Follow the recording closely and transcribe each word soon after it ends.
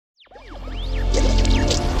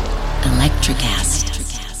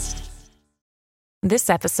Electricast. This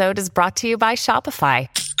episode is brought to you by Shopify.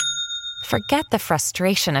 Forget the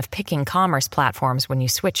frustration of picking commerce platforms when you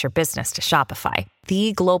switch your business to Shopify,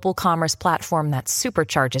 the global commerce platform that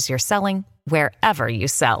supercharges your selling wherever you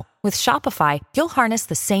sell. With Shopify, you'll harness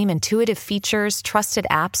the same intuitive features, trusted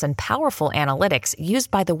apps, and powerful analytics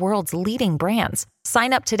used by the world's leading brands.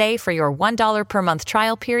 Sign up today for your $1 per month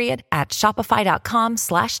trial period at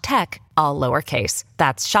shopify.com/tech, all lowercase.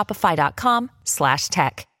 That's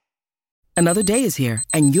shopify.com/tech. Another day is here,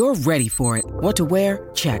 and you're ready for it. What to wear?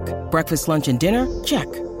 Check. Breakfast, lunch, and dinner? Check.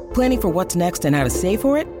 Planning for what's next and how to save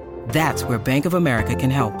for it? That's where Bank of America can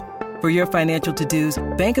help. For your financial to-dos,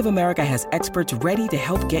 Bank of America has experts ready to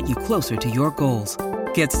help get you closer to your goals.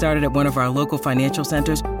 Get started at one of our local financial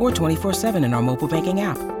centers or 24/7 in our mobile banking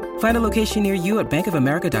app. Find a location near you at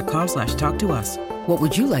bankofamerica.com/talktous. What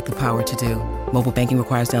would you like the power to do? Mobile banking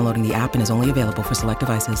requires downloading the app and is only available for select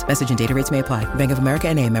devices. Message and data rates may apply. Bank of America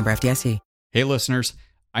N.A., member FDIC. Hey listeners,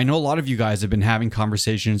 I know a lot of you guys have been having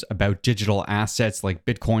conversations about digital assets like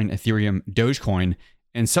Bitcoin, Ethereum, Dogecoin,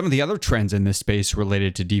 and some of the other trends in this space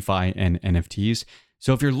related to DeFi and NFTs.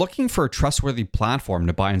 So if you're looking for a trustworthy platform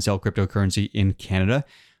to buy and sell cryptocurrency in Canada,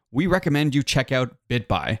 we recommend you check out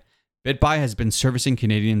BitBuy. BitBuy has been servicing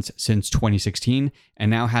Canadians since 2016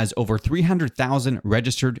 and now has over 300,000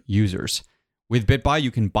 registered users. With BitBuy,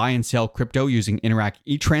 you can buy and sell crypto using Interac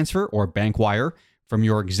eTransfer or Bankwire from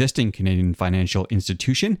your existing Canadian financial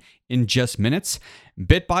institution in just minutes.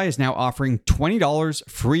 BitBuy is now offering $20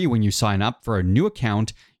 free when you sign up for a new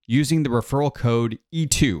account using the referral code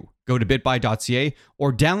E2. Go to bitbuy.ca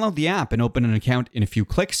or download the app and open an account in a few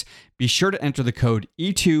clicks. Be sure to enter the code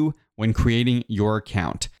E2 when creating your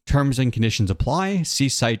account. Terms and conditions apply. See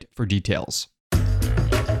site for details.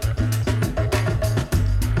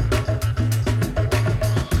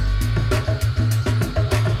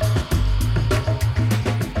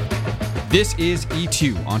 This is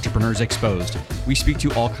E2, Entrepreneurs Exposed. We speak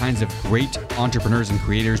to all kinds of great entrepreneurs and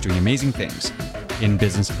creators doing amazing things in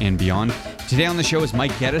business and beyond. Today on the show is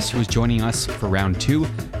Mike Geddes, who is joining us for round two.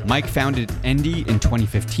 Mike founded Endy in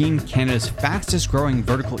 2015, Canada's fastest growing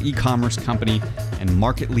vertical e-commerce company and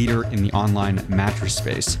market leader in the online mattress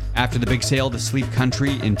space. After the big sale to Sleep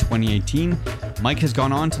Country in 2018, Mike has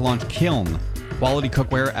gone on to launch Kilne, quality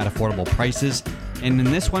cookware at affordable prices. And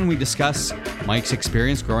in this one, we discuss Mike's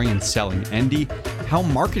experience growing and selling Endy, how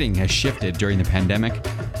marketing has shifted during the pandemic,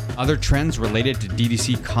 other trends related to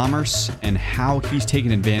DTC commerce, and how he's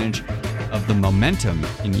taken advantage of the momentum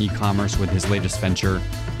in e-commerce with his latest venture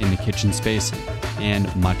in the kitchen space,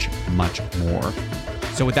 and much, much more.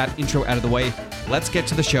 So with that intro out of the way, let's get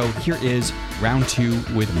to the show. Here is round two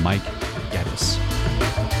with Mike Geddes.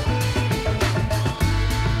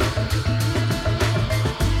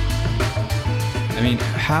 I mean,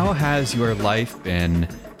 how has your life been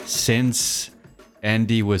since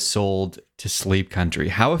Endy was sold to Sleep Country?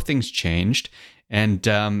 How have things changed? And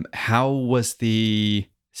how was the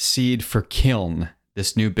seed for Kilne,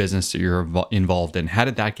 this new business that you're involved in? How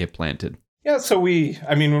did that get planted? Yeah, so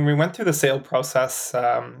when we went through the sale process,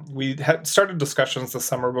 we had started discussions the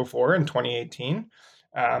summer before in 2018.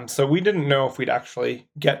 So we didn't know if we'd actually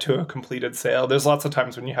get to a completed sale. There's lots of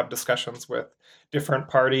times when you have discussions with different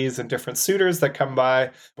parties and different suitors that come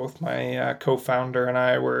by. Both my co-founder and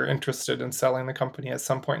I were interested in selling the company at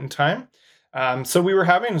some point in time. So we were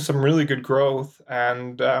having some really good growth,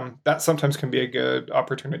 and that sometimes can be a good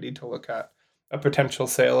opportunity to look at a potential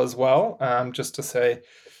sale as well, just to say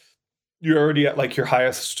you're already at like your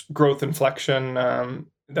highest growth inflection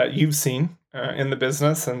that you've seen in the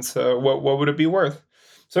business, and so what would it be worth?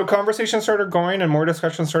 So conversations started going and more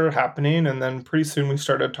discussions started happening. And then pretty soon we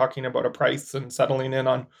started talking about a price and settling in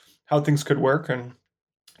on how things could work. And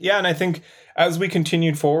yeah, and I think as we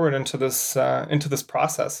continued forward into this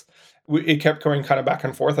process, it kept going kind of back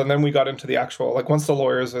and forth. And then we got into the actual, like once the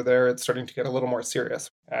lawyers are there, it's starting to get a little more serious.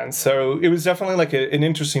 And so it was definitely like an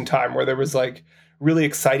interesting time where there was like really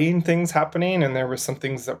exciting things happening. And there were some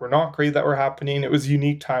things that were not great that were happening. It was a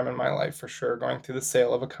unique time in my life for sure, going through the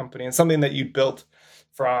sale of a company and something that you built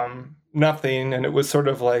from nothing. And it was sort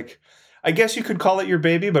of like, I guess you could call it your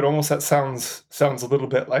baby, but almost that sounds a little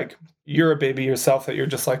bit like you're a baby yourself, that you're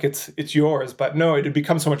just like, it's yours. But no, it had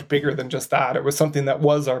become so much bigger than just that. It was something that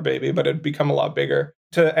was our baby, but it had become a lot bigger.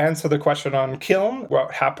 To answer the question on Kilne,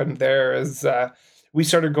 what happened there is we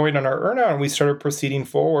started going on our earnout and we started proceeding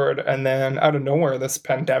forward. And then out of nowhere, this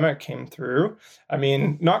pandemic came through. I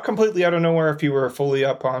mean, not completely out of nowhere if you were fully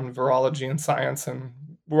up on virology and science and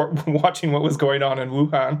watching what was going on in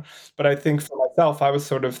Wuhan. But I think for myself, I was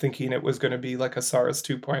sort of thinking it was going to be like a SARS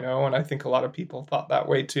 2.0. And I think a lot of people thought that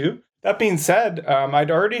way too. That being said, I'd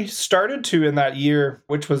already started to in that year,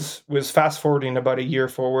 which was fast forwarding about a year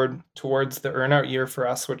forward towards the earnout year for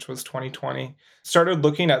us, which was 2020. Started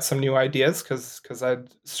looking at some new ideas because I'd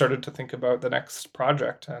started to think about the next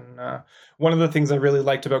project. And one of the things I really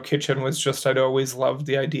liked about kitchen was just I'd always loved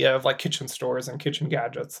the idea of like kitchen stores and kitchen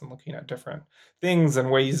gadgets and looking at different things and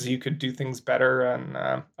ways you could do things better.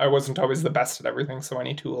 And I wasn't always the best at everything, so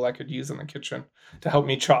any tool I could use in the kitchen to help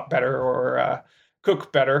me chop better or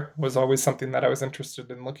cook better was always something that I was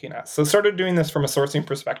interested in looking at. So started doing this from a sourcing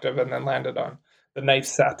perspective and then landed on the knife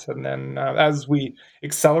set. And then as we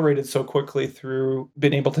accelerated so quickly through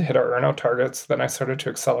being able to hit our earnout targets, then I started to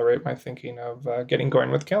accelerate my thinking of getting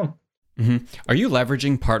going with Kilne. Mm-hmm. Are you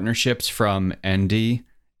leveraging partnerships from Endy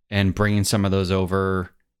and bringing some of those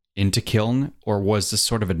over into Kilne, or was this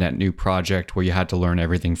sort of a net new project where you had to learn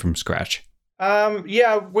everything from scratch?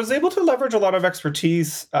 Yeah, was able to leverage a lot of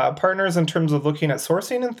expertise, partners in terms of looking at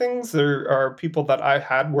sourcing and things. There are people that I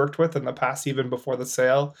had worked with in the past, even before the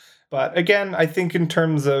sale. But again, I think in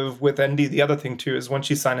terms of with Endy, the other thing too is once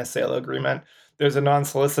you sign a sale agreement, there's a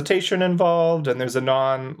non-solicitation involved and there's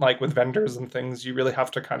a like with vendors and things, you really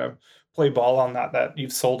have to kind of play ball on that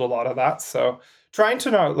you've sold a lot of that. So trying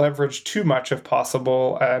to not leverage too much if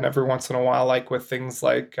possible. And every once in a while, like with things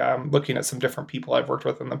like looking at some different people I've worked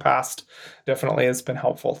with in the past, definitely has been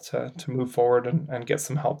helpful to move forward and get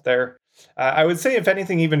some help there. I would say, if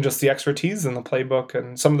anything, even just the expertise in the playbook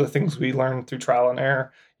and some of the things we learned through trial and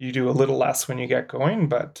error, you do a little less when you get going.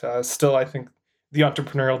 But still, I think the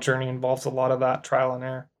entrepreneurial journey involves a lot of that trial and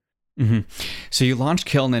error. Mm-hmm. So you launched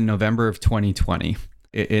Kilne in November of 2020.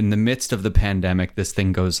 In the midst of the pandemic, this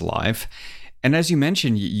thing goes live. And as you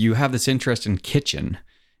mentioned, you have this interest in kitchen,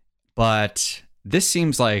 but this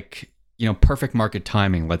seems like, perfect market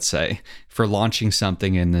timing, let's say, for launching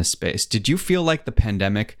something in this space. Did you feel like the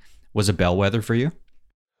pandemic was a bellwether for you?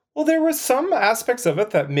 Well, there were some aspects of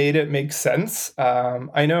it that made it make sense.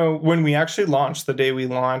 I know when we actually launched, the day we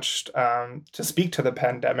launched, to speak to the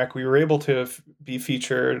pandemic, we were able to be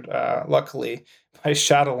featured, luckily, by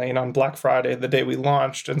Chatelaine on Black Friday, the day we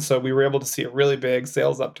launched. And so we were able to see a really big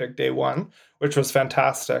sales uptick day one, which was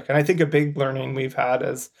fantastic. And I think a big learning we've had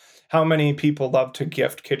is how many people love to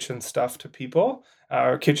gift kitchen stuff to people,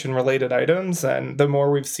 or kitchen related items. And the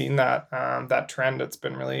more we've seen that trend, it's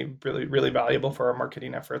been really, really, really valuable for our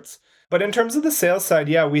marketing efforts. But in terms of the sales side,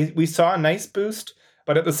 yeah, we saw a nice boost.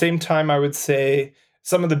 But at the same time, I would say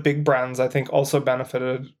some of the big brands, I think, also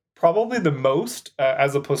benefited probably the most,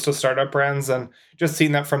 as opposed to startup brands. And just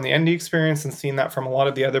seeing that from the Endy experience and seeing that from a lot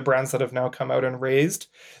of the other brands that have now come out and raised,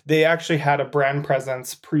 they actually had a brand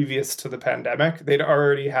presence previous to the pandemic. They'd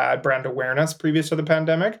already had brand awareness previous to the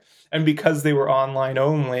pandemic. And because they were online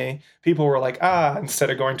only, people were like,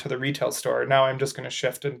 instead of going to the retail store, now I'm just going to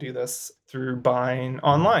shift and do this through buying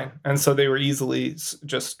online. And so they were easily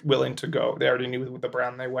just willing to go. They already knew with the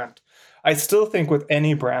brand they went. I still think with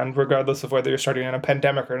any brand, regardless of whether you're starting in a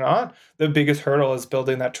pandemic or not, the biggest hurdle is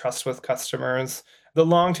building that trust with customers. The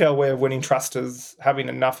long tail way of winning trust is having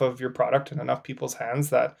enough of your product in enough people's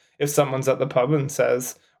hands that if someone's at the pub and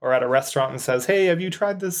says, or at a restaurant and says, hey, have you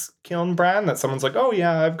tried this Kilne brand? That someone's like, oh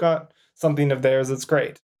yeah, I've got something of theirs. It's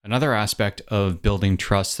great. Another aspect of building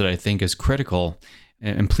trust that I think is critical,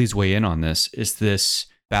 and please weigh in on this, is this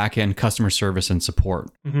back-end customer service and support,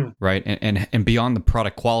 right? And beyond the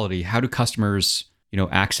product quality, how do customers,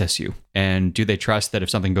 access you? And do they trust that if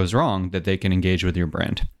something goes wrong, that they can engage with your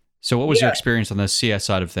brand? So what was your experience on the CS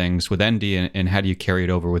side of things with Endy, and how do you carry it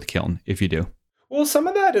over with Kilne, if you do? Well, some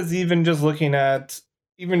of that is even just looking at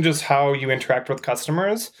even just how you interact with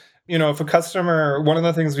customers. If a customer, one of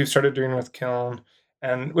the things we've started doing with Kilne,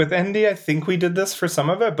 and with Endy, I think we did this for some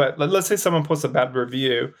of it, but let's say someone posts a bad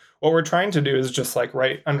review. What we're trying to do is just like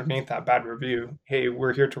right underneath that bad review, hey,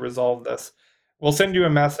 we're here to resolve this. We'll send you a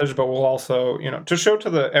message, but we'll also, to show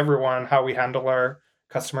to everyone how we handle our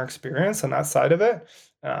customer experience and that side of it.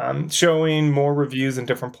 Showing more reviews in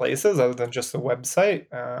different places other than just the website.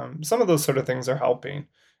 Some of those sort of things are helping.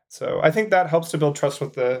 So I think that helps to build trust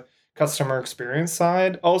with the customer experience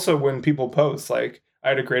side. Also, when people post, like, I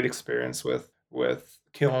had a great experience with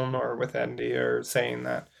Kilne or with Endy, or saying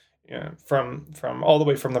that, from all the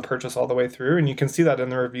way from the purchase all the way through. And you can see that in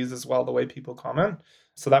the reviews as well, the way people comment.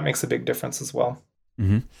 So that makes a big difference as well.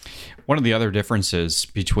 Mm-hmm. One of the other differences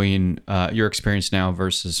between your experience now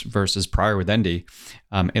versus prior with Endy,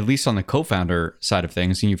 at least on the co-founder side of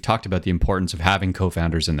things, and you've talked about the importance of having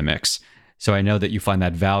co-founders in the mix. So I know that you find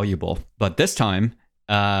that valuable. But this time,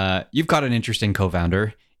 you've got an interesting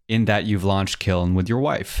co-founder in that you've launched Kilne with your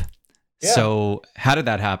wife. Yeah. So how did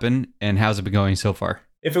that happen, and how's it been going so far?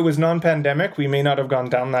 If it was non-pandemic, we may not have gone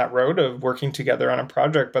down that road of working together on a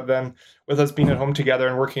project. But then with us being at home together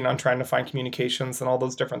and working on trying to find communications and all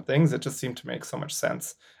those different things, it just seemed to make so much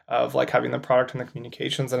sense of like having the product and the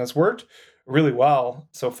communications. And it's worked really well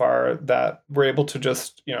so far that we're able to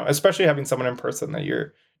just, especially having someone in person that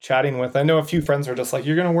you're chatting with. I know a few friends are just like,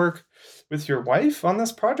 you're going to work with your wife on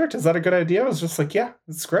this project? Is that a good idea? I was just like, yeah,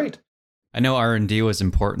 it's great. I know R&D was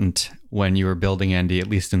important when you were building Endy, at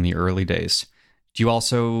least in the early days. Do you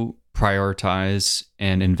also prioritize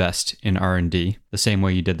and invest in R&D the same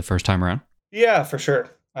way you did the first time around? Yeah, for sure.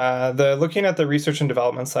 The looking at the research and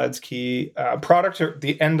development side's key. Product at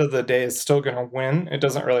the end of the day is still going to win. It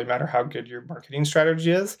doesn't really matter how good your marketing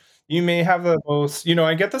strategy is. You may have the most,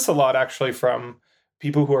 I get this a lot actually from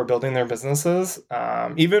people who are building their businesses.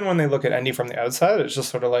 Even when they look at Endy from the outside, it's just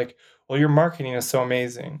sort of like, well, your marketing is so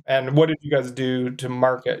amazing. And what did you guys do to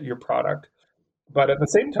market your product? But at the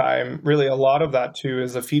same time, really a lot of that too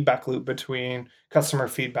is a feedback loop between customer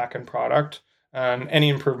feedback and product and any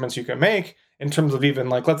improvements you can make in terms of even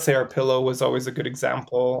like, let's say our pillow was always a good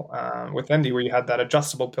example with Endy where you had that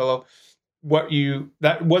adjustable pillow.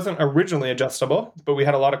 That wasn't originally adjustable, but we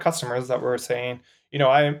had a lot of customers that were saying,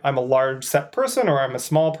 I'm a large set person or I'm a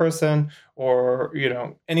small person or,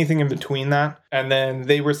 anything in between that. And then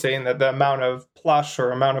they were saying that the amount of plush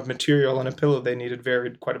or amount of material in a pillow they needed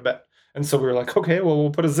varied quite a bit. And so we were like, okay, well, we'll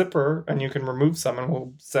put a zipper and you can remove some and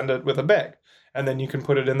we'll send it with a bag. And then you can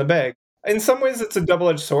put it in the bag. In some ways, it's a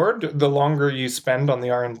double-edged sword. The longer you spend on the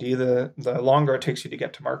R&D, the longer it takes you to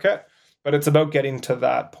get to market. But it's about getting to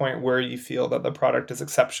that point where you feel that the product is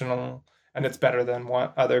exceptional and it's better than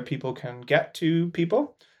what other people can get to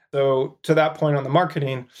people. So to that point on the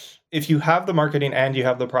marketing, if you have the marketing and you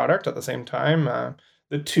have the product at the same time,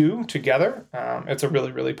 the two together, it's a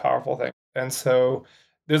really, really powerful thing. And so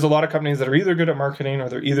there's a lot of companies that are either good at marketing or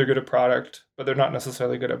they're either good at product, but they're not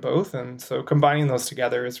necessarily good at both. And so combining those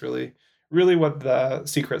together is really, really what the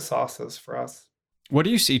secret sauce is for us. What do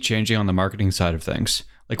you see changing on the marketing side of things?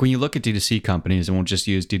 Like when you look at D2C companies, and we'll just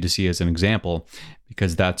use D2C as an example,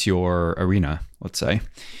 because that's your arena, let's say.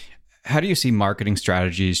 How do you see marketing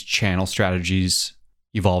strategies, channel strategies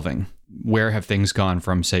evolving? Where have things gone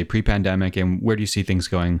from, say, pre-pandemic, and where do you see things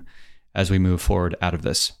going as we move forward out of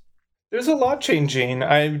this? There's a lot changing.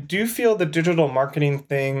 I do feel the digital marketing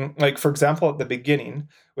thing, like for example, at the beginning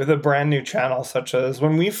with a brand new channel, such as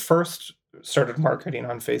when we first started marketing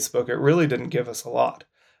on Facebook, it really didn't give us a lot,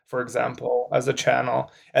 for example, as a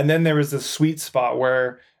channel. And then there was this sweet spot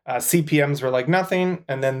where CPMs were like nothing,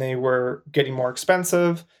 and then they were getting more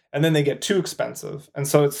expensive, and then they get too expensive. And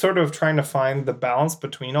so it's sort of trying to find the balance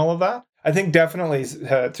between all of that. I think definitely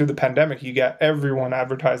through the pandemic, you get everyone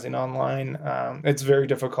advertising online. It's very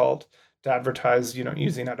difficult to advertise,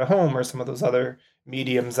 using at home or some of those other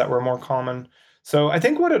mediums that were more common. So I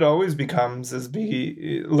think what it always becomes is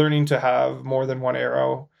learning to have more than one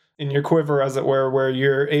arrow in your quiver, as it were, where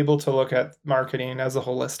you're able to look at marketing as a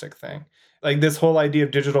holistic thing. Like this whole idea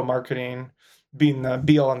of digital marketing being the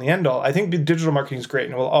be all and the end all. I think digital marketing is great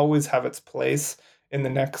and will always have its place in the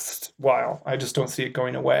next while. I just don't see it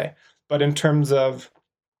going away. But in terms of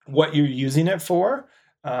what you're using it for,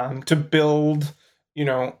 to build,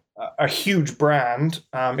 a huge brand,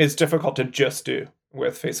 it's difficult to just do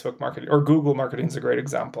with Facebook marketing, or Google marketing is a great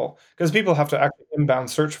example because people have to actually inbound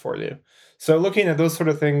search for you. So looking at those sort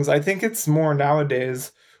of things, I think it's more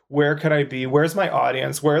nowadays, where could I be? Where's my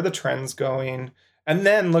audience? Where are the trends going? And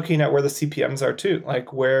then looking at where the CPMs are too,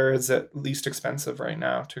 like where is it least expensive right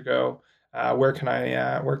now to go? Where can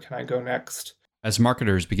I go next? As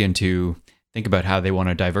marketers begin to think about how they want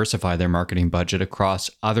to diversify their marketing budget across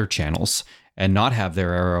other channels and not have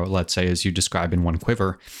their arrow, let's say, as you describe in one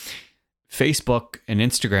quiver, Facebook and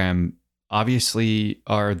Instagram obviously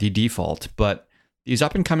are the default, but these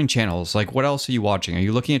up and coming channels, like what else are you watching? Are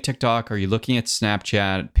you looking at TikTok? Are you looking at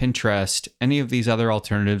Snapchat, Pinterest, any of these other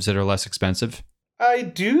alternatives that are less expensive? I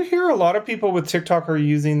do hear a lot of people with TikTok are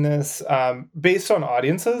using this based on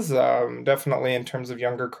audiences, definitely in terms of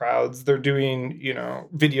younger crowds. They're doing,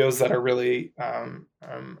 videos that are really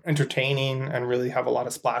entertaining and really have a lot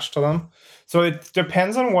of splash to them. So it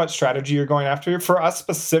depends on what strategy you're going after. For us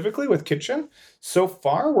specifically with Kitchen, so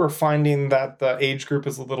far we're finding that the age group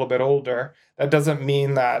is a little bit older. That doesn't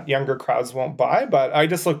mean that younger crowds won't buy, but I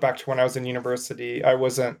just look back to when I was in university. I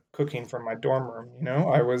wasn't cooking from my dorm room,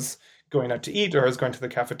 I was going out to eat or I was going to the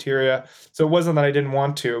cafeteria. So it wasn't that I didn't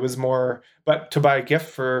want to. It was more, but to buy a gift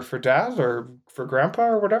for dad or for grandpa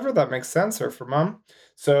or whatever, that makes sense, or for mom.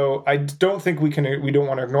 So I don't think we don't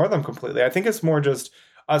want to ignore them completely. I think it's more just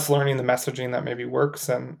us learning the messaging that maybe works.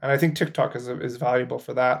 And I think TikTok is valuable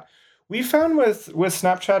for that. We found with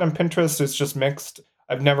Snapchat and Pinterest, it's just mixed.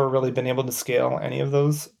 I've never really been able to scale any of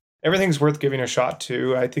those. Everything's worth giving a shot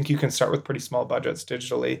to. I think you can start with pretty small budgets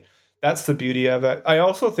digitally. That's the beauty of it. I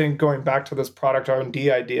also think going back to this product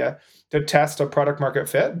R&D idea, to test a product market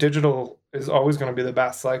fit, digital is always going to be the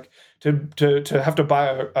best. Like to have to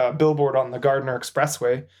buy a billboard on the Gardner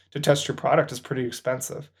Expressway to test your product is pretty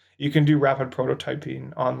expensive. You can do rapid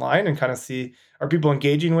prototyping online and kind of see, are people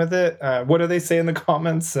engaging with it? What do they say in the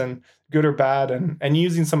comments, and good or bad, and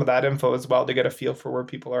using some of that info as well to get a feel for where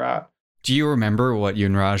people are at. Do you remember what you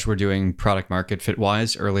and Raj were doing product market fit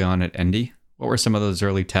wise early on at Endy? What were some of those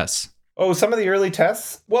early tests? Oh, some of the early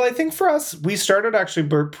tests? Well, I think for us, we started actually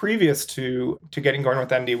previous to getting going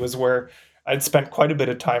with Endy was where I'd spent quite a bit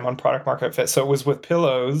of time on product market fit. So it was with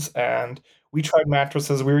pillows, and we tried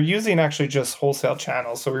mattresses. We were using actually just wholesale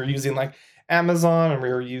channels. So we were using like Amazon, and we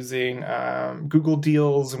were using Google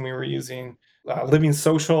Deals, and we were using Living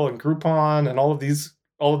Social and Groupon and all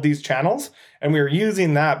of these channels. And we were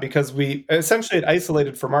using that because we essentially had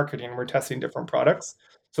isolated for marketing. We're testing different products.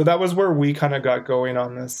 So that was where we kind of got going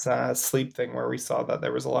on this sleep thing, where we saw that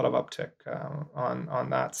there was a lot of uptick on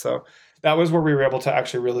that. So that was where we were able to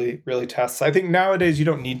actually really test. I think nowadays you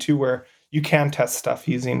don't need to, where you can test stuff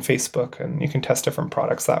using Facebook, and you can test different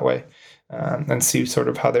products that way and see sort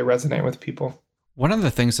of how they resonate with people. One of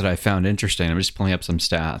the things that I found interesting, I'm just pulling up some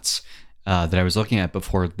stats that I was looking at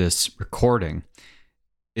before this recording,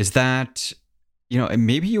 is that,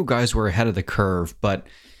 maybe you guys were ahead of the curve, but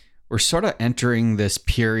we're sort of entering this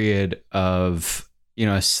period of,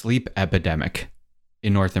 a sleep epidemic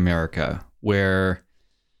in North America, where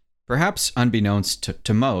perhaps unbeknownst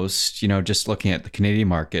to most, just looking at the Canadian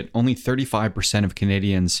market, only 35% of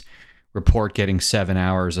Canadians report getting 7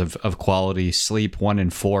 hours of quality sleep. 1 in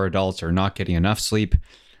 4 adults are not getting enough sleep.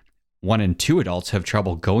 1 in 2 adults have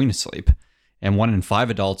trouble going to sleep. And 1 in 5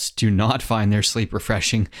 adults do not find their sleep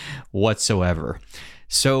refreshing whatsoever.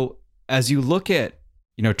 So as you look at,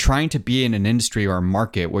 trying to be in an industry or a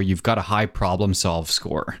market where you've got a high problem solve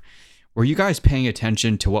score, were you guys paying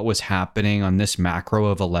attention to what was happening on this macro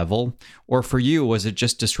of a level? Or for you, was it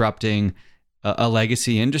just disrupting a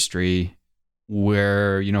legacy industry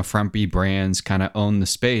where, front B brands kind of own the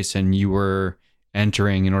space and you were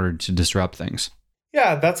entering in order to disrupt things?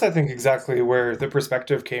 Yeah, that's, I think, exactly where the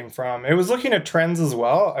perspective came from. It was looking at trends as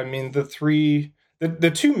well. I mean,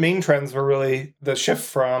 the two main trends were really the shift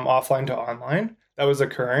from offline to online that was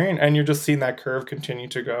occurring, and you're just seeing that curve continue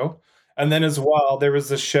to go. And then as well, there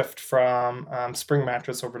was a shift from spring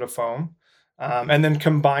mattress over to foam. And then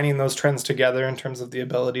combining those trends together in terms of the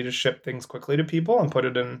ability to ship things quickly to people and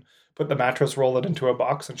put the mattress, roll it into a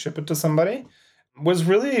box and ship it to somebody, was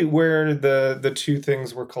really where the two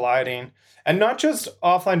things were colliding. And not just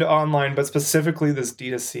offline to online, but specifically this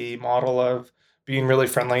D2C model of being really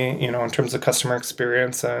friendly, in terms of customer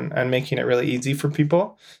experience and making it really easy for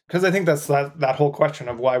people. Because I think that's that whole question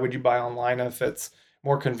of why would you buy online if it's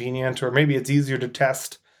more convenient, or maybe it's easier to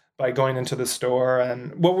test by going into the store.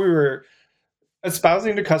 And what we were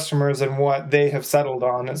espousing to customers, and what they have settled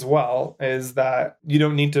on as well, is that you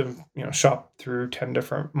don't need to shop through 10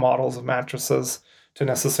 different models of mattresses to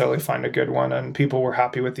necessarily find a good one. And people were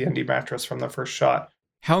happy with the Endy mattress from the first shot.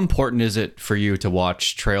 How important is it for you to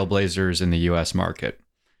watch trailblazers in the US market?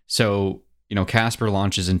 So, Casper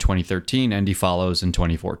launches in 2013, Endy follows in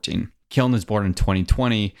 2014. Kilne is born in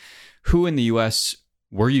 2020. Who in the US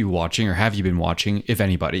were you watching, or have you been watching, if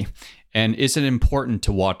anybody? And is it important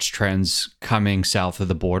to watch trends coming south of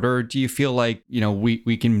the border? Or do you feel like,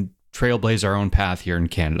 we can trailblaze our own path here in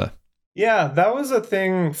Canada? Yeah, that was a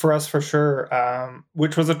thing for us for sure,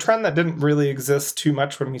 which was a trend that didn't really exist too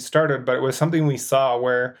much when we started, but it was something we saw,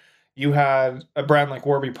 where you had a brand like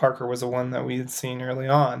Warby Parker was the one that we had seen early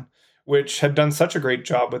on, which had done such a great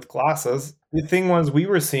job with glasses. The thing we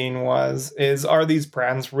were seeing are these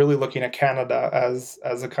brands really looking at Canada as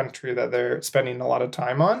a country that they're spending a lot of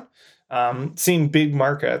time on? Seeing big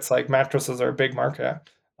markets, like mattresses are a big market.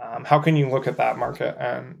 How can you look at that market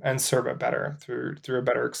and serve it better through a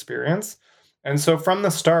better experience? And so from the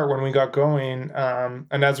start, when we got going,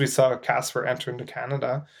 and as we saw Casper enter into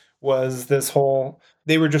Canada, was this whole,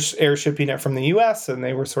 they were just air shipping it from the US, and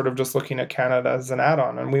they were sort of just looking at Canada as an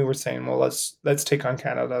add-on. And we were saying, well, let's take on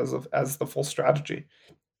Canada as the full strategy.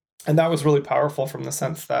 And that was really powerful, from the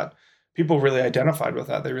sense that people really identified with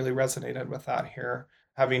that. They really resonated with that here,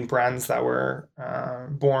 having brands that were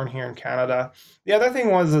born here in Canada. The other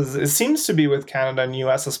thing is it seems to be with Canada and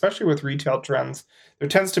US, especially with retail trends, there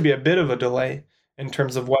tends to be a bit of a delay in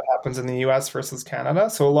terms of what happens in the US versus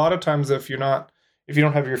Canada. So a lot of times, if you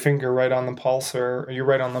don't have your finger right on the pulse, or you're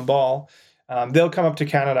right on the ball, they'll come up to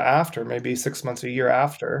Canada after, maybe 6 months, a year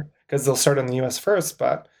after, because they'll start in the US first.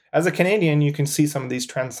 But as a Canadian, you can see some of these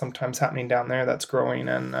trends sometimes happening down there that's growing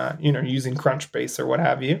and, using Crunchbase or what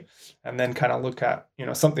have you, and then kind of look at,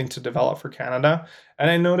 something to develop for Canada. And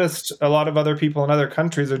I noticed a lot of other people in other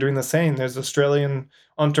countries are doing the same. There's Australian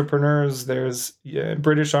entrepreneurs, there's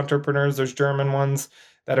British entrepreneurs, there's German ones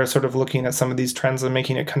that are sort of looking at some of these trends and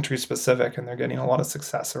making it country specific, and they're getting a lot of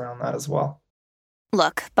success around that as well.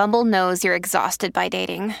 Look, Bumble knows you're exhausted by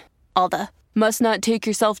dating. All the must not take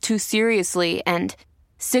yourself too seriously and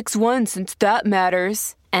 6'1" since that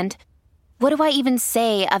matters. And what do I even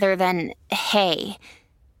say other than hey?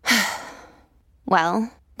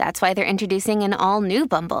 Well, that's why they're introducing an all-new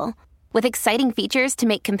Bumble with exciting features to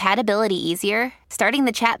make compatibility easier, starting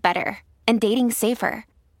the chat better, and dating safer.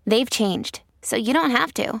 They've changed, so you don't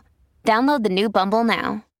have to. Download the new Bumble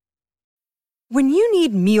now. When you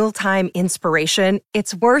need mealtime inspiration,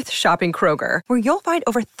 it's worth shopping Kroger, where you'll find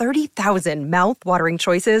over 30,000 mouth-watering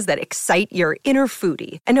choices that excite your inner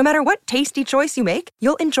foodie. And no matter what tasty choice you make,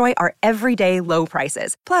 you'll enjoy our everyday low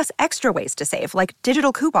prices, plus extra ways to save, like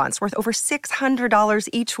digital coupons worth over $600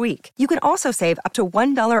 each week. You can also save up to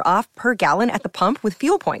 $1 off per gallon at the pump with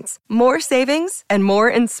fuel points. More savings and more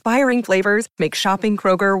inspiring flavors make shopping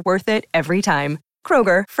Kroger worth it every time.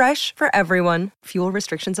 Kroger, fresh for everyone. Fuel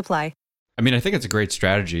restrictions apply. I mean, I think it's a great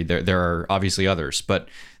strategy. There are obviously others, but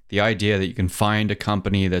the idea that you can find a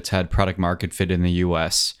company that's had product market fit in the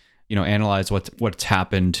US, analyze what's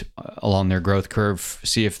happened along their growth curve,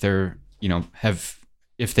 see if they're,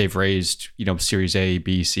 if they've raised, Series A,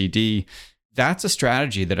 B, C, D. That's a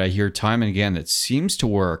strategy that I hear time and again that seems to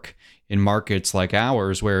work in markets like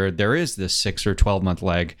ours, where there is this 6 or 12 month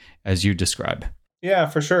lag, as you describe. Yeah,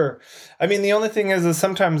 for sure. I mean, the only thing is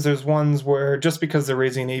sometimes there's ones where just because they're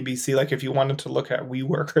raising ABC, like if you wanted to look at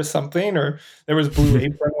WeWork or something, or there was Blue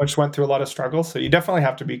Apron, which went through a lot of struggles. So you definitely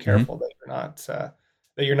have to be careful that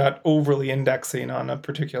you're not overly indexing on a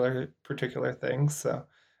particular thing. So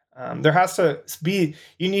there has to be.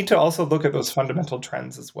 You need to also look at those fundamental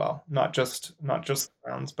trends as well, not just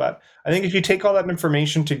rounds. But I think if you take all that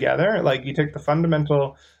information together, like you take the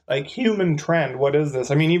fundamental, like human trend, what is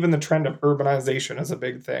this? I mean, even the trend of urbanization is a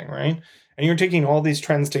big thing, right? And you're taking all these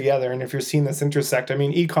trends together, and if you're seeing this intersect, I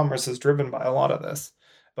mean, e-commerce is driven by a lot of this.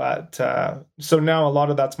 But so now a lot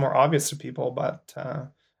of that's more obvious to people. But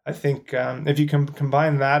I think if you can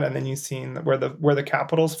combine that, and then you've seen where the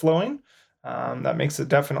capital's flowing. That makes it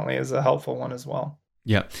definitely as a helpful one as well.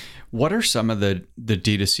 Yeah. What are some of the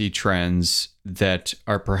D2C trends that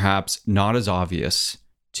are perhaps not as obvious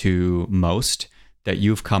to most that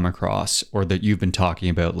you've come across or that you've been talking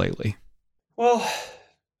about lately? Well,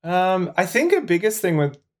 I think the biggest thing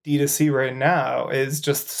with D2C right now is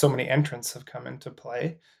just so many entrants have come into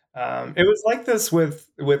play. It was like this with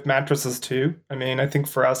mattresses too. I mean, I think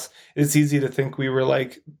for us, it's easy to think we were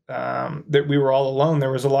that we were all alone.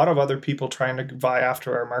 There was a lot of other people trying to vie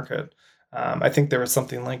after our market. I think there was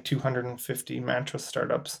something like 250 mattress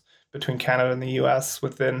startups between Canada and the US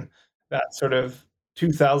within that sort of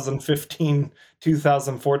 2015,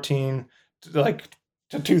 2014,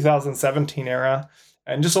 to 2017 era.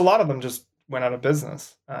 And just a lot of them just went out of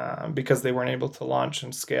business because they weren't able to launch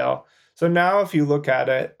and scale. So now if you look at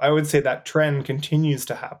it, I would say that trend continues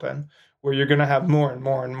to happen where you're going to have more and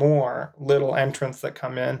more and more little entrants that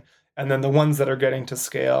come in. And then the ones that are getting to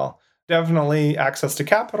scale, definitely access to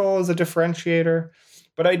capital is a differentiator.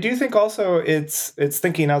 But I do think also it's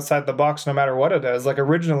thinking outside the box no matter what it is. Like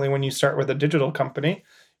originally when you start with a digital company,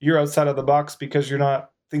 you're outside of the box because you're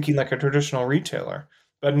not thinking like a traditional retailer.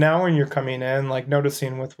 But now when you're coming in, like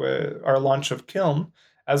noticing with our launch of Kilne,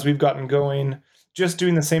 as we've gotten going, just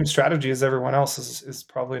doing the same strategy as everyone else is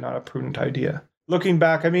probably not a prudent idea. Looking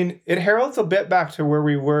back, I mean, it heralds a bit back to where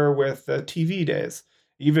we were with the TV days.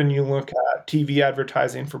 Even you look at TV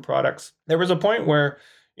advertising for products. There was a point where,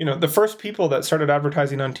 the first people that started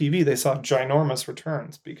advertising on TV, they saw ginormous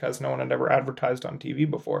returns because no one had ever advertised on TV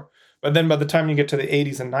before. But then by the time you get to the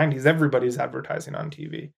 80s and 90s, everybody's advertising on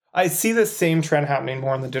TV. I see the same trend happening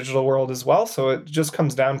more in the digital world as well. So it just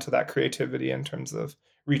comes down to that creativity in terms of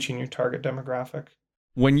reaching your target demographic.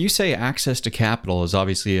 When you say access to capital is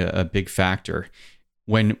obviously a big factor.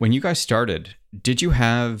 When you guys started, did you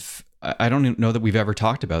have, I don't know that we've ever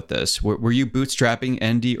talked about this. Were you bootstrapping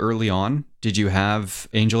Endy early on? Did you have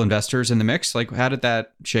angel investors in the mix? Like, how did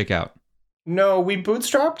that shake out? No, we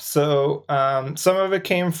bootstrapped. So some of it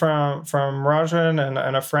came from Rajan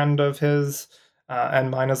and a friend of his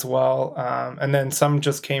and mine as well. And then some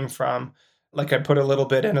just came from, like I put a little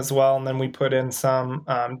bit in as well. And then we put in some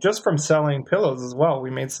just from selling pillows as well. We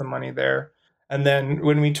made some money there. And then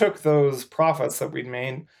when we took those profits that we'd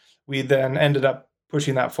made, we then ended up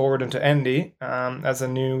pushing that forward into Endy as a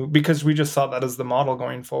new, because we just saw that as the model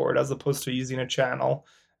going forward, as opposed to using a channel,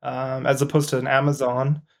 as opposed to an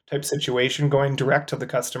Amazon type situation, going direct to the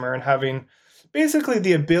customer and having basically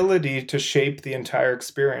the ability to shape the entire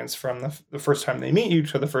experience from the first time they meet you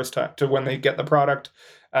to the first time to when they get the product,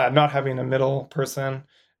 not having a middle person.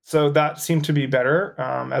 So that seemed to be better,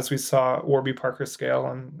 as we saw Warby Parker scale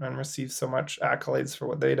and receive so much accolades for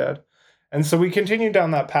what they did. And so we continued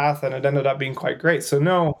down that path, and it ended up being quite great. So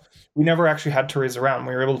no, we never actually had to raise a round.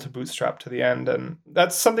 We were able to bootstrap to the end, and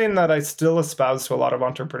that's something that I still espouse to a lot of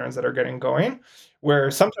entrepreneurs that are getting going,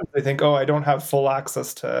 where sometimes they think, "Oh, I don't have full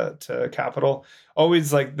access to capital."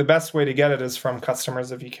 Always like the best way to get it is from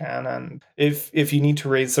customers if you can, and if you need to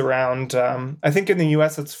raise a round, I think in the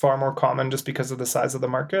US it's far more common just because of the size of the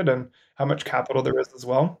market and how much capital there is as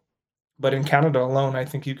well. But in Canada alone, I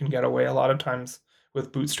think you can get away a lot of times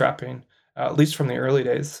with bootstrapping, at least from the early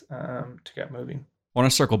days, to get moving. I want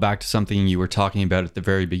to circle back to something you were talking about at the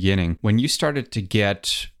very beginning. When you started to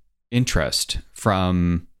get interest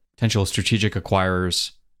from potential strategic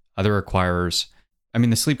acquirers, other acquirers, I mean,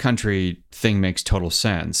 the Sleep Country thing makes total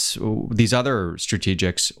sense. These other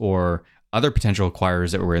strategics or other potential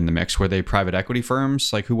acquirers that were in the mix, were they private equity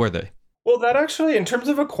firms? Like, who were they? Well, that actually, in terms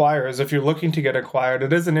of acquirers, if you're looking to get acquired,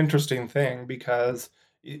 it is an interesting thing because,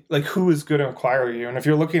 like, who is going to acquire you? And if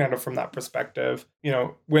you're looking at it from that perspective,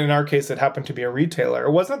 when in our case it happened to be a retailer,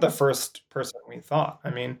 it wasn't the first person we thought.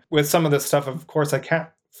 I mean, with some of this stuff, of course, I can't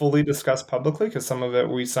fully discuss publicly because some of it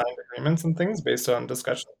we signed agreements and things based on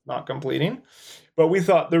discussions not completing. But we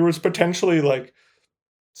thought there was potentially like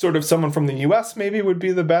sort of someone from the US maybe would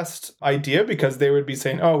be the best idea because they would be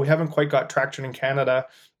saying, oh, we haven't quite got traction in Canada.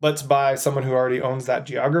 Let's buy someone who already owns that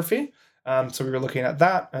geography. So we were looking at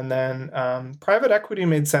that. And then private equity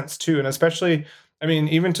made sense too. And especially, I mean,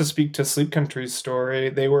 even to speak to Sleep Country's story,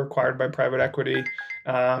 they were acquired by private equity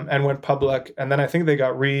and went public. And then I think they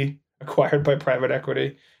got acquired by private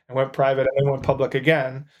equity and went private and then went public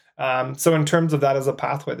again. So in terms of that as a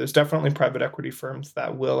pathway, there's definitely private equity firms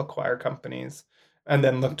that will acquire companies and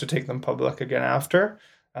then look to take them public again after.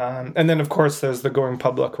 And then, of course, there's the going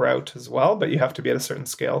public route as well, but you have to be at a certain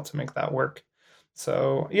scale to make that work.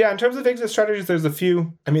 So yeah, in terms of exit strategies, there's a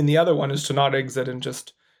few. I mean, the other one is to not exit and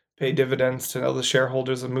just pay dividends to all the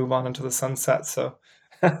shareholders and move on into the sunset. So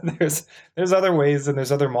there's other ways and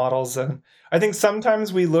there's other models. And I think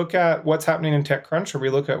sometimes we look at what's happening in TechCrunch or we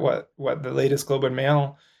look at what the latest Globe and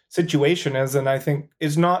Mail situation is, and I think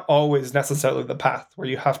is not always necessarily the path where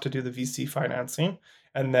you have to do the VC financing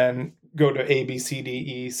and then go to A, B, C, D,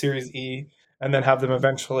 E, Series E, and then have them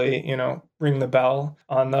eventually, ring the bell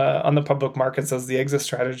on the public markets as the exit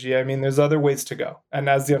strategy. I mean, there's other ways to go, and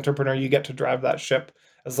as the entrepreneur, you get to drive that ship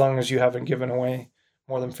as long as you haven't given away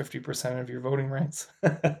more than 50% of your voting rights.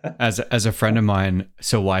 As a friend of mine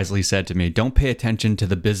so wisely said to me, don't pay attention to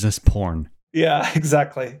the business porn. Yeah,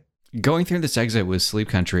 exactly. Going through this exit with Sleep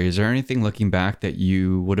Country, is there anything looking back that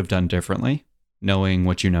you would have done differently, knowing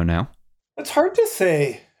what you know now? It's hard to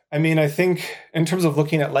say. I mean, I think in terms of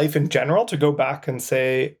looking at life in general, to go back and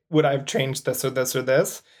say, would I have changed this or this or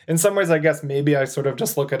this? In some ways, I guess maybe I sort of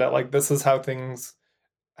just look at it like this is how things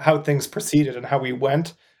proceeded and how we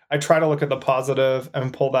went. I try to look at the positive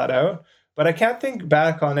and pull that out. But I can't think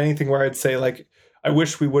back on anything where I'd say, like, I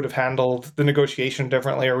wish we would have handled the negotiation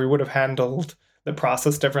differently or we would have handled the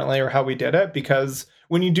process differently or how we did it, because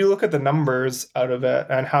when you do look at the numbers out of it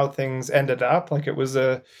and how things ended up, like it was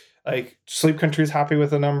like Sleep Country's happy with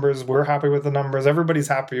the numbers, we're happy with the numbers, everybody's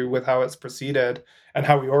happy with how it's proceeded and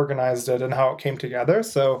how we organized it and how it came together.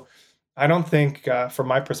 So I don't think from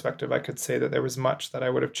my perspective, I could say that there was much that I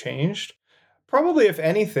would have changed. Probably, if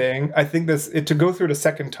anything, I think to go through it a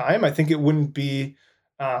second time, I think it wouldn't be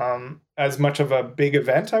as much of a big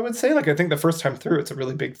event, I would say. Like, I think the first time through, it's a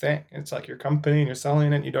really big thing. It's like your company and you're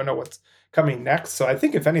selling it and you don't know what's coming next. So I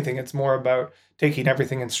think if anything, it's more about taking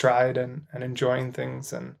everything in stride and enjoying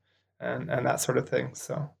things and that sort of thing.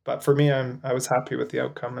 So, but for me, I was happy with the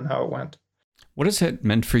outcome and how it went. What has it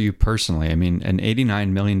meant for you personally? I mean, an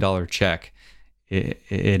 $89 million check,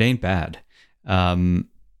 it ain't bad.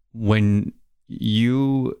 When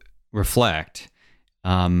you reflect,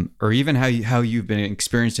 or even how you've been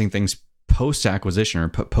experiencing things post-acquisition or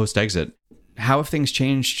post-exit, how have things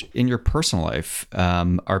changed in your personal life?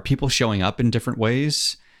 Are people showing up in different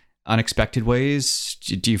ways, unexpected ways?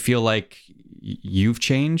 Do you feel like you've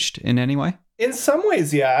changed in any way? In some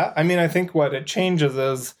ways, yeah. I mean, I think what it changes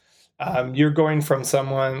is you're going from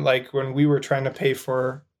someone like when we were trying to pay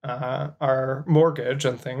for our mortgage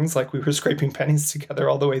and things, like we were scraping pennies together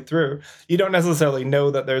all the way through. You don't necessarily know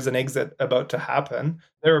that there's an exit about to happen.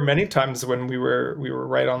 There were many times when we were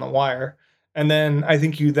right on the wire. And then I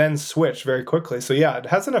think you then switch very quickly. So yeah, it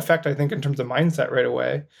has an effect, I think, in terms of mindset right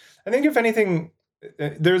away. I think if anything,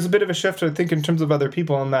 there's a bit of a shift, I think, in terms of other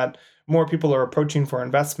people, in that more people are approaching for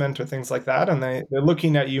investment or things like that, and they're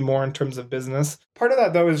looking at you more in terms of business. Part of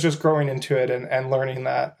that, though, is just growing into it and learning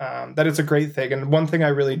that that it's a great thing. And one thing I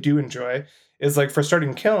really do enjoy is, like, for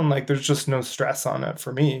starting Kilne, like, there's just no stress on it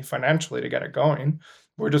for me financially to get it going.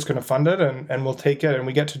 We're just going to fund it, and we'll take it, and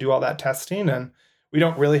we get to do all that testing, and we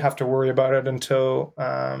don't really have to worry about it until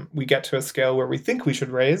we get to a scale where we think we should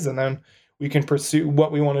raise, and then we can pursue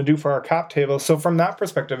what we want to do for our cap table. So from that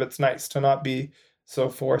perspective, it's nice to not be so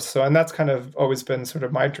forced. So, and that's kind of always been sort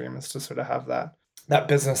of my dream, is to sort of have that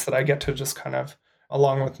business that I get to just kind of,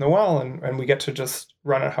 along with Noel, and we get to just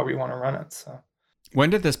run it how we want to run it. So when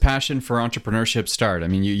did this passion for entrepreneurship start? I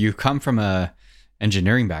mean, you come from a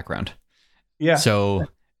engineering background. Yeah. So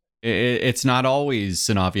it's not always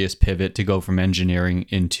an obvious pivot to go from engineering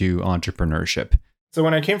into entrepreneurship. So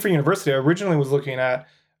when I came from university, I originally was looking at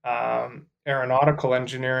aeronautical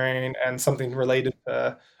engineering and something related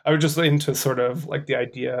to, I was just into sort of like the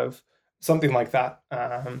idea of something like that,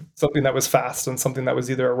 something that was fast and something that was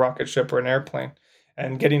either a rocket ship or an airplane,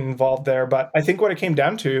 and getting involved there. But I think what it came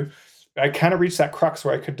down to, I kind of reached that crux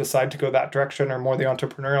where I could decide to go that direction or more the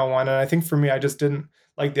entrepreneurial one. And I think for me, I just didn't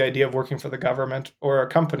like the idea of working for the government or a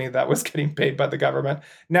company that was getting paid by the government.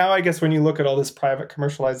 Now, I guess when you look at all this private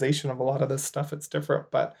commercialization of a lot of this stuff, it's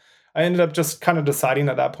different. But I ended up just kind of deciding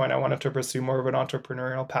at that point I wanted to pursue more of an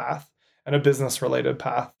entrepreneurial path and a business related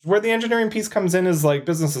path. Where the engineering piece comes in is, like,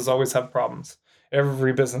 businesses always have problems.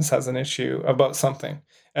 Every business has an issue about something.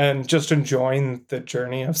 And just enjoying the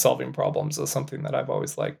journey of solving problems is something that I've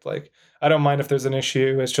always liked. Like, I don't mind if there's an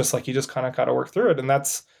issue. It's just like you just kind of got to work through it. And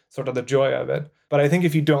that's sort of the joy of it. But I think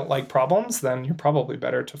if you don't like problems, then you're probably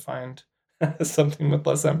better to find something with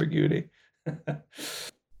less ambiguity.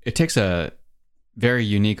 It takes a very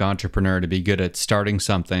unique entrepreneur to be good at starting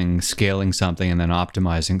something, scaling something, and then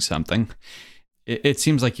optimizing something. It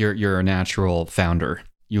seems like you're a natural founder.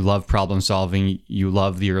 You love problem solving. You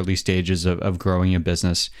love the early stages of growing a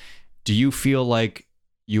business. Do you feel like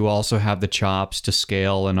you also have the chops to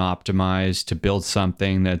scale and optimize to build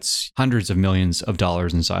something that's hundreds of millions of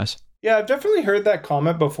dollars in size? Yeah, I've definitely heard that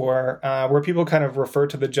comment before, where people kind of refer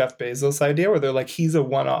to the Jeff Bezos idea, where they're like, he's a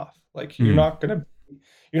one-off. Like, you're not going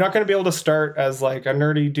to be able to start as like a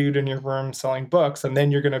nerdy dude in your room selling books, and then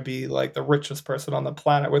you're going to be like the richest person on the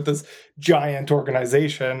planet with this giant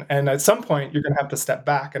organization. And at some point, you're going to have to step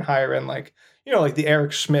back and hire in, like, like the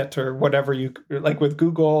Eric Schmidt or whatever, you like with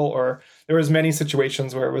Google. Or there was many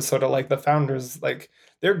situations where it was sort of like the founders, like,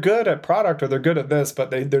 they're good at product or they're good at this,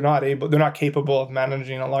 but they're not capable of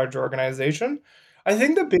managing a large organization. I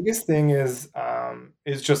think the biggest thing is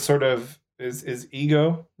just sort of is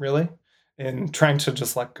ego, really, in trying to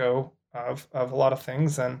just let go of a lot of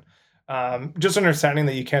things, and just understanding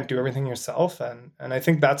that you can't do everything yourself. And I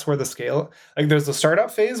think that's where the scale, like, there's the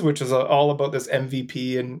startup phase, which is all about this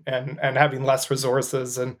MVP and having less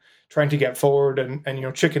resources and trying to get forward,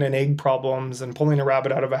 and chicken and egg problems and pulling a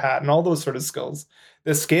rabbit out of a hat and all those sort of skills.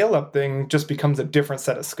 The scale up thing just becomes a different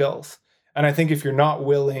set of skills. And I think if you're not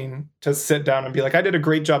willing to sit down and be like, I did a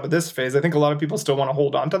great job at this phase, I think a lot of people still want to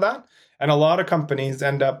hold on to that. And a lot of companies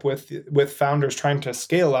end up with founders trying to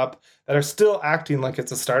scale up that are still acting like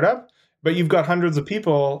it's a startup, but you've got hundreds of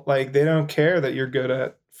people, like, they don't care that you're good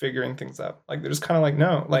at figuring things out. Like, they're just kind of like,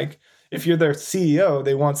 no, like, if you're their CEO,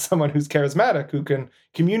 they want someone who's charismatic, who can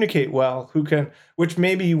communicate well, which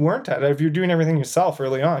maybe you weren't at. If you're doing everything yourself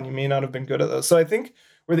early on, you may not have been good at those. So I think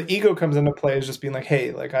where the ego comes into play is just being like,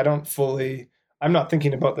 hey, like, I'm not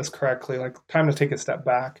thinking about this correctly. Like, time to take a step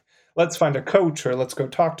back. Let's find a coach, or let's go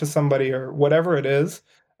talk to somebody, or whatever it is.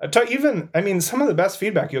 Some of the best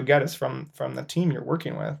feedback you'll get is from the team you're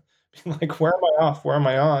working with. Being like, where am I off? Where am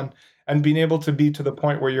I on? And being able to be to the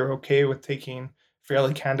point where you're okay with taking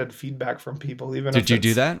fairly candid feedback from people. Did you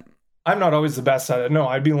do that? I'm not always the best at it. No,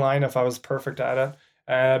 I'd be lying if I was perfect at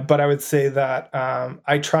it. But I would say that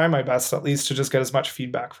I try my best, at least, to just get as much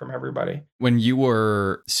feedback from everybody. When you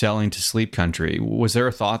were selling to Sleep Country, was there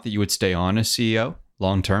a thought that you would stay on as CEO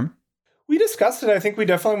long term? We discussed it. I think we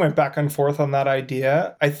definitely went back and forth on that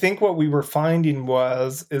idea. I think what we were finding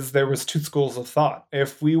is there was two schools of thought.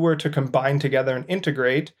 If we were to combine together and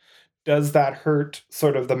integrate, does that hurt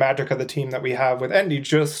sort of the magic of the team that we have with Endy,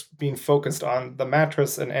 just being focused on the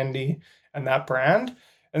mattress and Endy and that brand?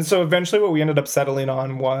 And so eventually what we ended up settling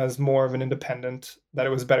on was more of an independent, that it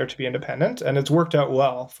was better to be independent. And it's worked out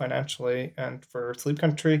well financially and for Sleep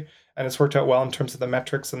Country. And it's worked out well in terms of the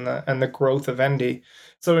metrics and the growth of Endy.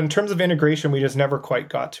 So in terms of integration, we just never quite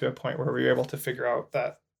got to a point where we were able to figure out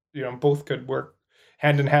that, both could work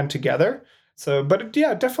hand in hand together. So, but it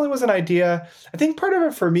definitely was an idea. I think part of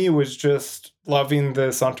it for me was just loving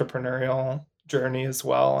this entrepreneurial journey as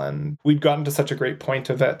well. And we'd gotten to such a great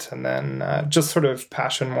point of it. And then just sort of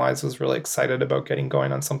passion wise was really excited about getting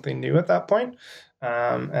going on something new at that point.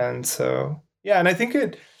 And so, yeah, and I think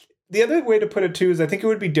the other way to put it too is I think it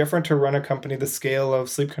would be different to run a company the scale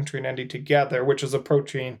of Sleep Country and Endy together, which is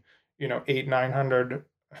approaching, 800-900.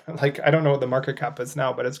 Like, I don't know what the market cap is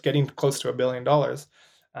now, but it's getting close to $1 billion.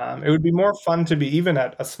 It would be more fun to be even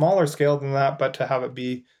at a smaller scale than that, but to have it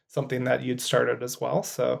be something that you'd started as well.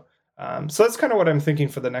 So that's kind of what I'm thinking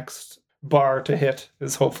for the next bar to hit,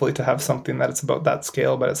 is hopefully to have something that it's about that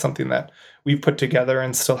scale, but it's something that we've put together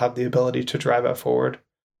and still have the ability to drive it forward.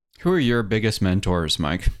 Who are your biggest mentors,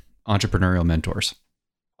 Mike? Entrepreneurial mentors?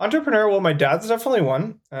 Well, my dad's definitely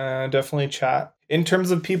one. Definitely chat. In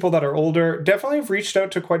terms of people that are older, definitely have reached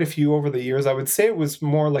out to quite a few over the years. I would say it was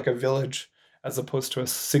more like a village as opposed to a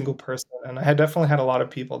single person. And I had definitely had a lot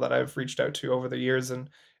of people that I've reached out to over the years and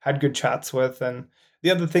had good chats with. And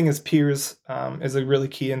the other thing is peers is a really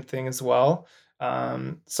key thing as well.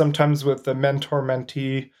 Sometimes with the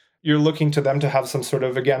mentor-mentee, you're looking to them to have some sort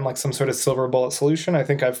of, again, like some sort of silver bullet solution. I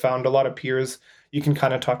think I've found a lot of peers, you can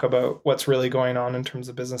kind of talk about what's really going on in terms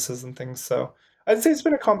of businesses and things. So I'd say it's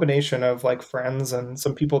been a combination of like friends and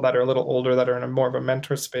some people that are a little older that are in a more of a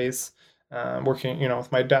mentor space, working,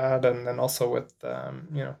 with my dad, and then also with,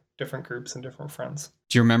 different groups and different friends.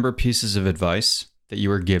 Do you remember pieces of advice that you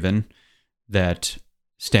were given that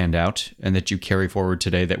stand out and that you carry forward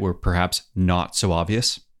today that were perhaps not so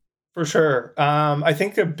obvious? For sure. I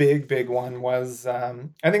think a big one was, I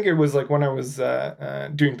think it was like when I was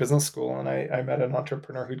doing business school, and I met an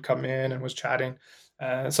entrepreneur who'd come in and was chatting.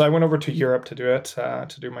 So I went over to Europe to do it,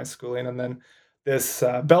 to do my schooling. And then this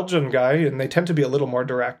Belgian guy, and they tend to be a little more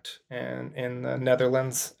direct in the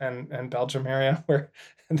Netherlands and Belgium area, where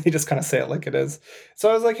they just kind of say it like it is. So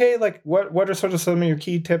I was like, hey, like what are sort of some of your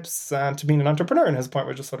key tips to being an entrepreneur? And his point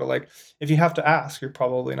was just sort of like, if you have to ask, you're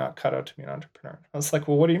probably not cut out to be an entrepreneur. I was like,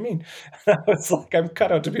 well, what do you mean? I was like, I'm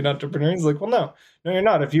cut out to be an entrepreneur. He's like, well, no, you're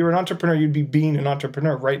not. If you were an entrepreneur, you'd be being an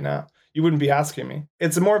entrepreneur right now. You wouldn't be asking me.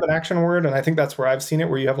 It's more of an action word. And I think that's where I've seen it,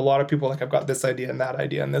 where you have a lot of people like, I've got this idea and that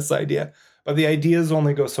idea and this idea. But the ideas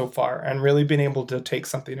only go so far. And really being able to take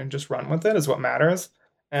something and just run with it is what matters.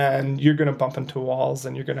 And you're going to bump into walls,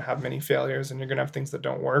 and you're going to have many failures, and you're going to have things that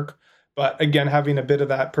don't work. But again, having a bit of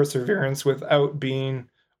that perseverance without being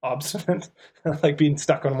obstinate, like being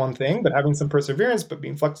stuck on one thing, but having some perseverance, but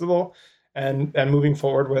being flexible and moving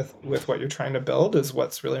forward with what you're trying to build is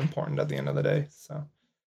what's really important at the end of the day. So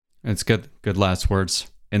it's good last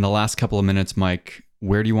words. In the last couple of minutes, Mike,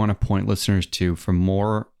 where do you want to point listeners to for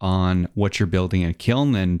more on what you're building at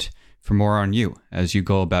Kilne and for more on you as you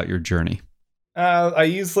go about your journey? I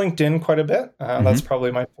use LinkedIn quite a bit. That's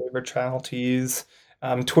probably my favorite channel to use.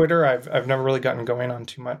 Twitter, I've never really gotten going on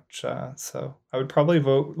too much. So I would probably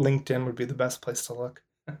vote LinkedIn would be the best place to look.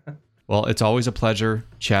 Well, it's always a pleasure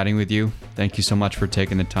chatting with you. Thank you so much for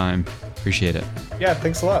taking the time. Appreciate it. Yeah,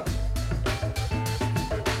 thanks a lot.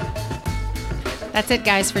 That's it,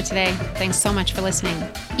 guys, for today. Thanks so much for listening.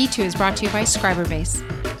 E2 is brought to you by Scriberbase.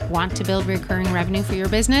 Want to build recurring revenue for your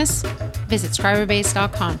business? Visit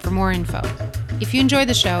scriberbase.com for more info. If you enjoy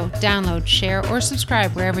the show, download, share, or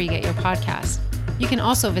subscribe wherever you get your podcasts. You can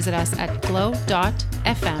also visit us at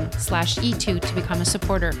glow.fm/E2 to become a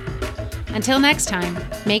supporter. Until next time,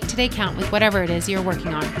 make today count with whatever it is you're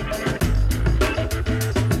working on.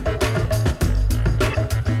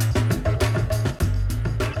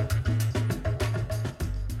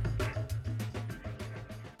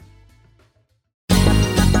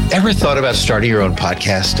 Ever thought about starting your own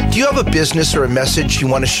podcast? Do you have a business or a message you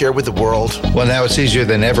want to share with the world? Well, now it's easier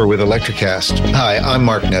than ever with Electricast. Hi, I'm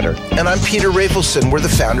Mark Netter. And I'm Peter Rafelson. We're the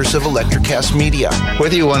founders of Electricast Media.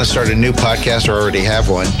 Whether you want to start a new podcast or already have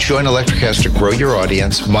one, join Electricast to grow your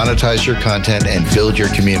audience, monetize your content, and build your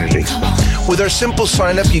community. With our simple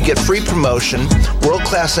sign-up, you get free promotion,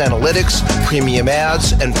 world-class analytics, premium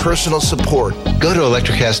ads, and personal support. Go to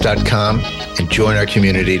electricast.com and join our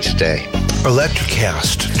community today.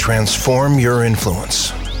 Electricast. Transform your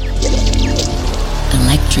influence.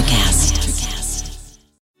 Electricast.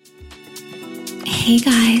 Hey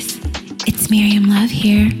guys, it's Miriam Love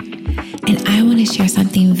here, and I want to share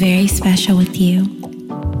something very special with you.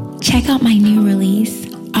 Check out my new release,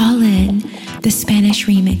 All In, the Spanish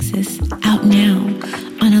remixes, out now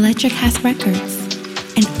on Electricast Records.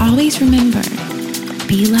 And always remember,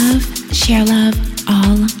 be love, share love,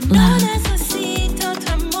 all love.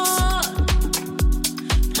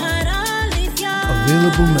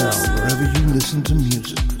 Available now wherever you listen to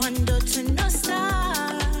music.